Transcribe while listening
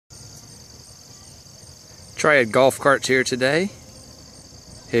Triad golf carts here today.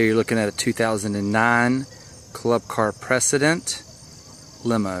 Here you're looking at a 2009 Club Car Precedent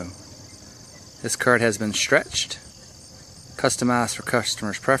Limo. This cart has been stretched, customized for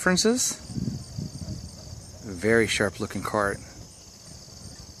customers' preferences. Very sharp looking cart.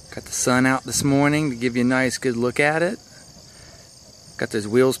 Got the sun out this morning to give you a nice good look at it. Got those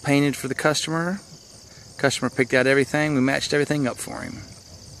wheels painted for the customer. Customer picked out everything. We matched everything up for him.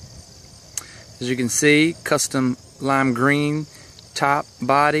 As you can see, custom lime green top,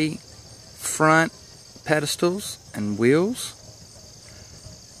 body, front pedestals and wheels.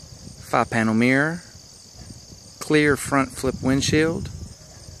 5-panel mirror. Clear front flip windshield.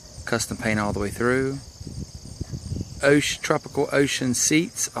 Custom paint all the way through. Tropical ocean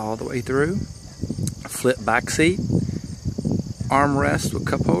seats all the way through. Flip back seat. Armrest with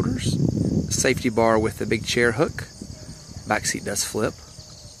cup holders. Safety bar with the big chair hook. Back seat does flip.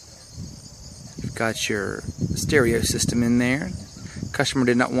 You've got your stereo system in there. Customer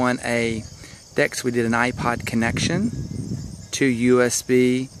did not want a deck, so we did an iPod connection. 2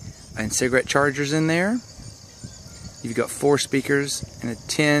 USB and cigarette chargers in there. You've got 4 speakers and a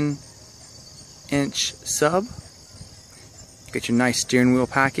 10-inch sub. You got your nice steering wheel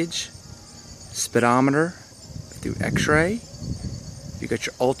package, speedometer through X-ray. You got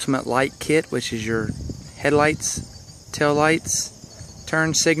your ultimate light kit, which is your headlights, tail lights,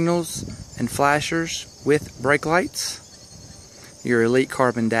 turn signals, and flashers with brake lights. Your elite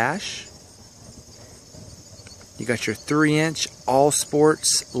carbon dash. You got your 3-inch all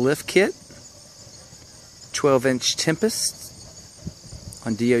sports lift kit, 12-inch Tempest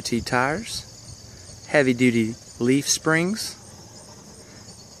on DOT tires, heavy duty leaf springs,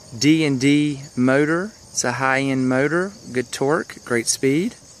 D&D motor. It's a high-end motor, good torque, great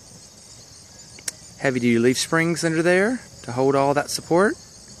speed. Heavy duty leaf springs under there to hold all that support.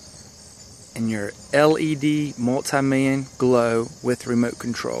 And your LED multi-million glow with remote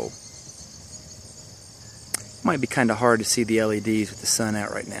control. Might be kind of hard to see the LEDs with the sun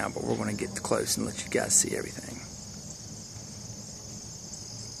out right now, but we're going to get close and let you guys see everything.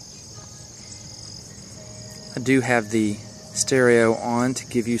 I do have the stereo on to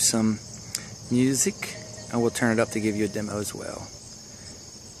give you some music. I will turn it up to give you a demo as well.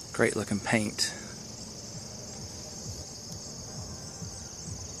 Great looking paint.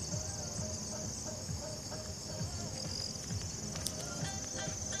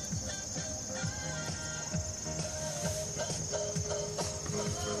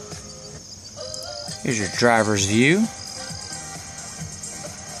 Here's your driver's view.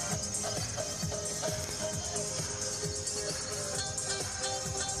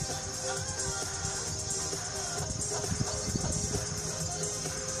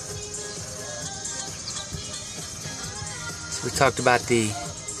 So we talked about the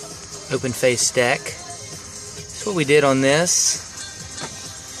open face deck. That's what we did on this.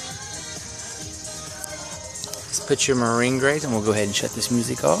 Let's put your marine grade and we'll go ahead and shut this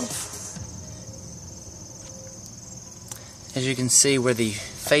music off. As you can see where the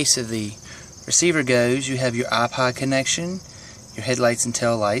face of the receiver goes, you have your iPod connection, your headlights and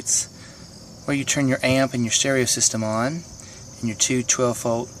tail lights, where you turn your amp and your stereo system on, and your 2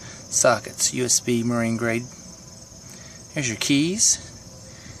 12-volt sockets, USB marine grade. Here's your keys.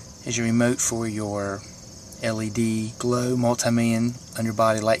 Here's your remote for your LED glow multi-million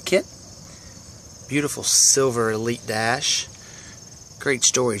underbody light kit. Beautiful silver elite dash. Great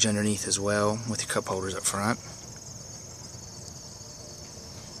storage underneath as well with your cup holders up front.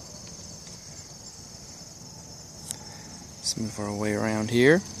 Let's move our way around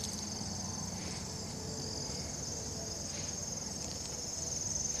here.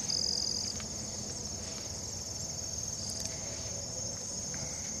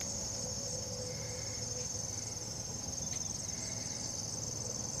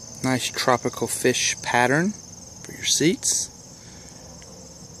 Nice tropical fish pattern for your seats.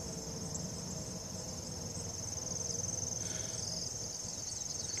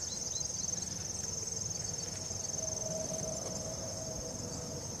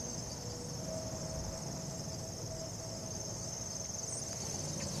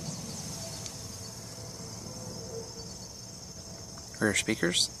 Rear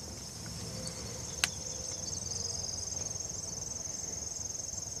speakers.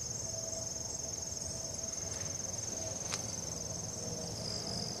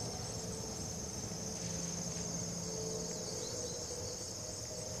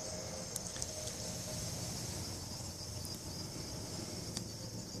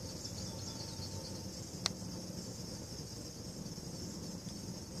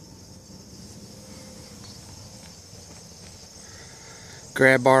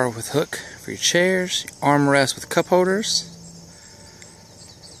 grab bar with hook for your chairs, your armrests with cup holders.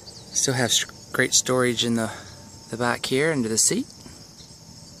 Still have great storage in the back here under the seat.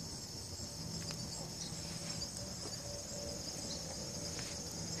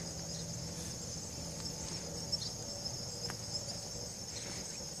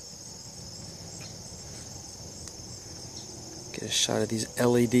 Get a shot of these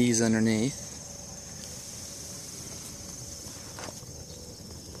LEDs underneath.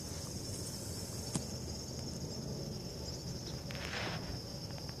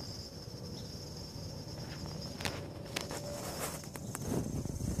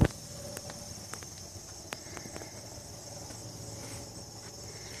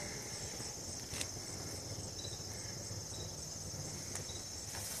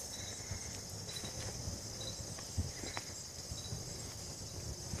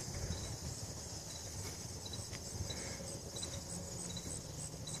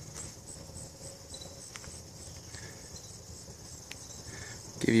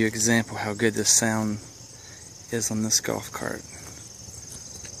 Give you an example how good this sound is on this golf cart.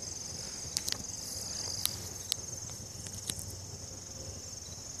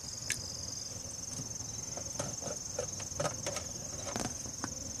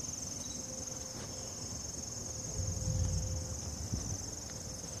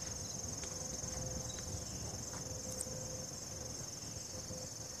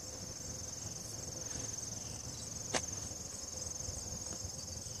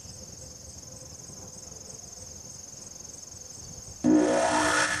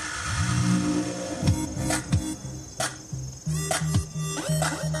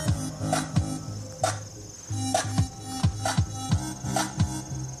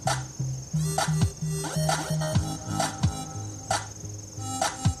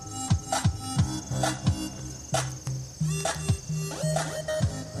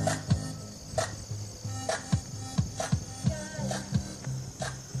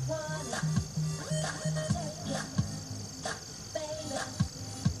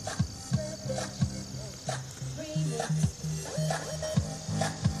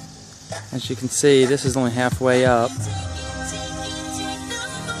 As you can see, this is only halfway up.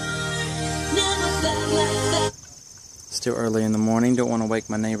 Still early in the morning, don't want to wake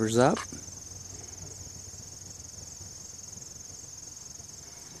my neighbors up.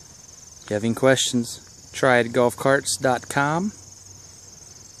 If you have any questions, triadgolfcarts.com,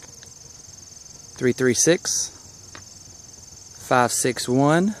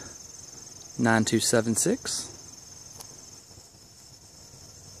 336-561-9276.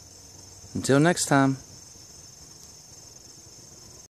 Until next time.